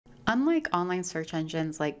Unlike online search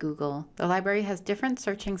engines like Google, the library has different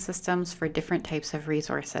searching systems for different types of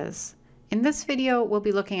resources. In this video, we'll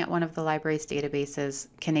be looking at one of the library's databases,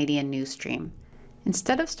 Canadian Newsstream.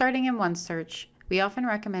 Instead of starting in one search, we often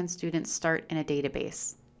recommend students start in a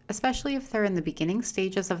database, especially if they're in the beginning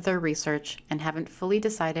stages of their research and haven't fully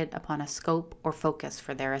decided upon a scope or focus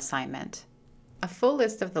for their assignment. A full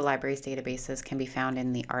list of the library's databases can be found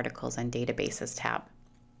in the Articles and Databases tab.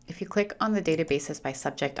 If you click on the Databases by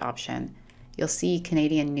Subject option, you'll see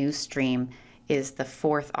Canadian Newsstream is the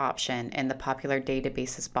fourth option in the Popular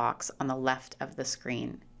Databases box on the left of the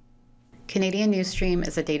screen. Canadian Newsstream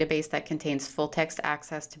is a database that contains full-text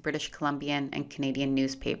access to British Columbian and Canadian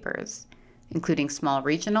newspapers, including small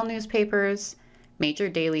regional newspapers, major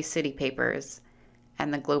daily city papers,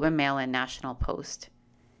 and the Globe and Mail and National Post.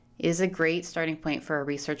 It is a great starting point for a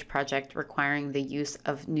research project requiring the use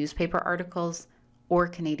of newspaper articles or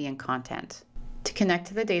Canadian content. To connect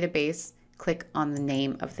to the database, click on the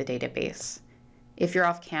name of the database. If you're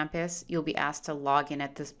off campus, you'll be asked to log in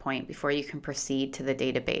at this point before you can proceed to the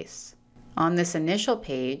database. On this initial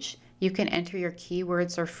page, you can enter your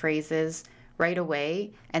keywords or phrases right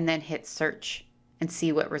away and then hit search and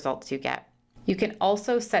see what results you get. You can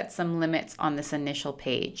also set some limits on this initial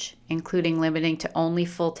page, including limiting to only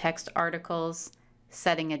full text articles,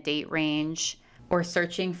 setting a date range, or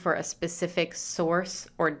searching for a specific source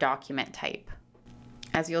or document type.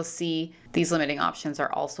 As you'll see, these limiting options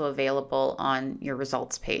are also available on your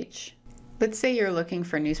results page. Let's say you're looking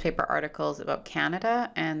for newspaper articles about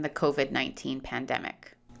Canada and the COVID-19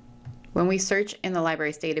 pandemic. When we search in the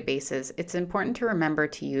library's databases, it's important to remember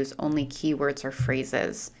to use only keywords or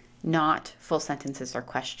phrases, not full sentences or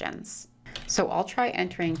questions. So I'll try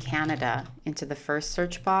entering Canada into the first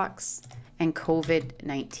search box and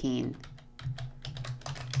COVID-19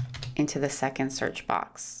 into the second search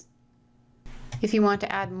box. If you want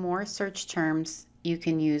to add more search terms, you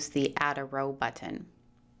can use the Add a Row button.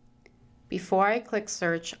 Before I click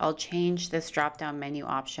search, I'll change this drop-down menu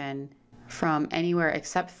option from anywhere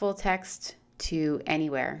except full text to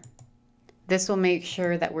anywhere. This will make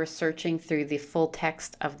sure that we're searching through the full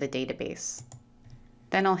text of the database.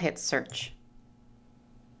 Then I'll hit search.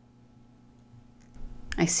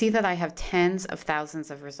 I see that I have tens of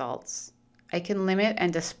thousands of results. I can limit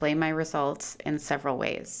and display my results in several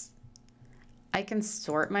ways. I can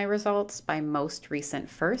sort my results by most recent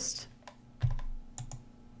first,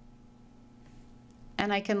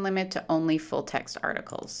 and I can limit to only full text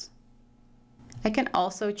articles. I can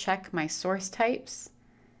also check my source types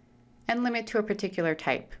and limit to a particular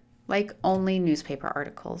type, like only newspaper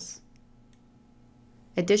articles.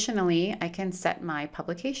 Additionally, I can set my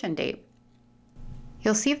publication date.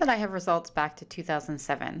 You'll see that I have results back to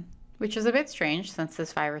 2007, which is a bit strange since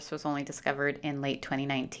this virus was only discovered in late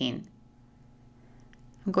 2019.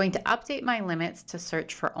 I'm going to update my limits to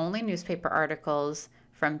search for only newspaper articles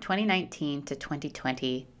from 2019 to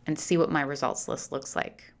 2020 and see what my results list looks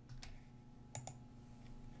like.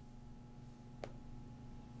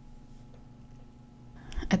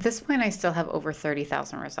 At this point, I still have over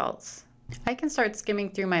 30,000 results. I can start skimming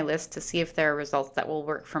through my list to see if there are results that will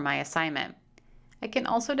work for my assignment. I can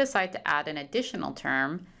also decide to add an additional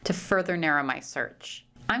term to further narrow my search.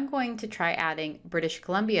 I'm going to try adding British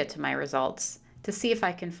Columbia to my results to see if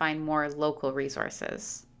I can find more local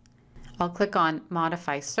resources. I'll click on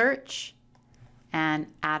Modify Search and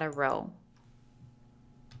Add a Row.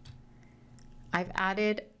 I've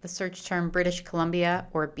added the search term British Columbia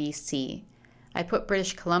or BC. I put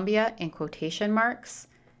British Columbia in quotation marks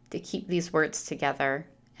to keep these words together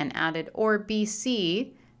and added or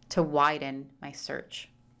BC to widen my search.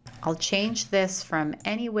 I'll change this from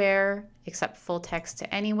anywhere except full text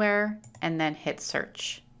to anywhere and then hit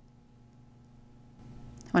search.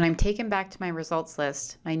 When I'm taken back to my results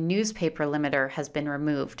list, my newspaper limiter has been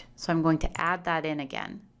removed, so I'm going to add that in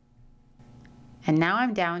again. And now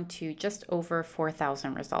I'm down to just over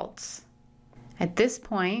 4,000 results. At this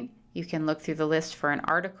point, you can look through the list for an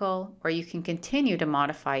article, or you can continue to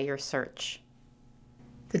modify your search.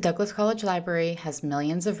 The Douglas College Library has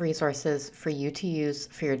millions of resources for you to use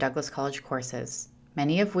for your Douglas College courses,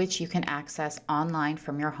 many of which you can access online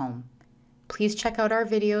from your home. Please check out our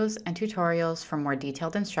videos and tutorials for more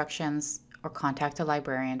detailed instructions or contact a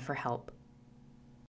librarian for help.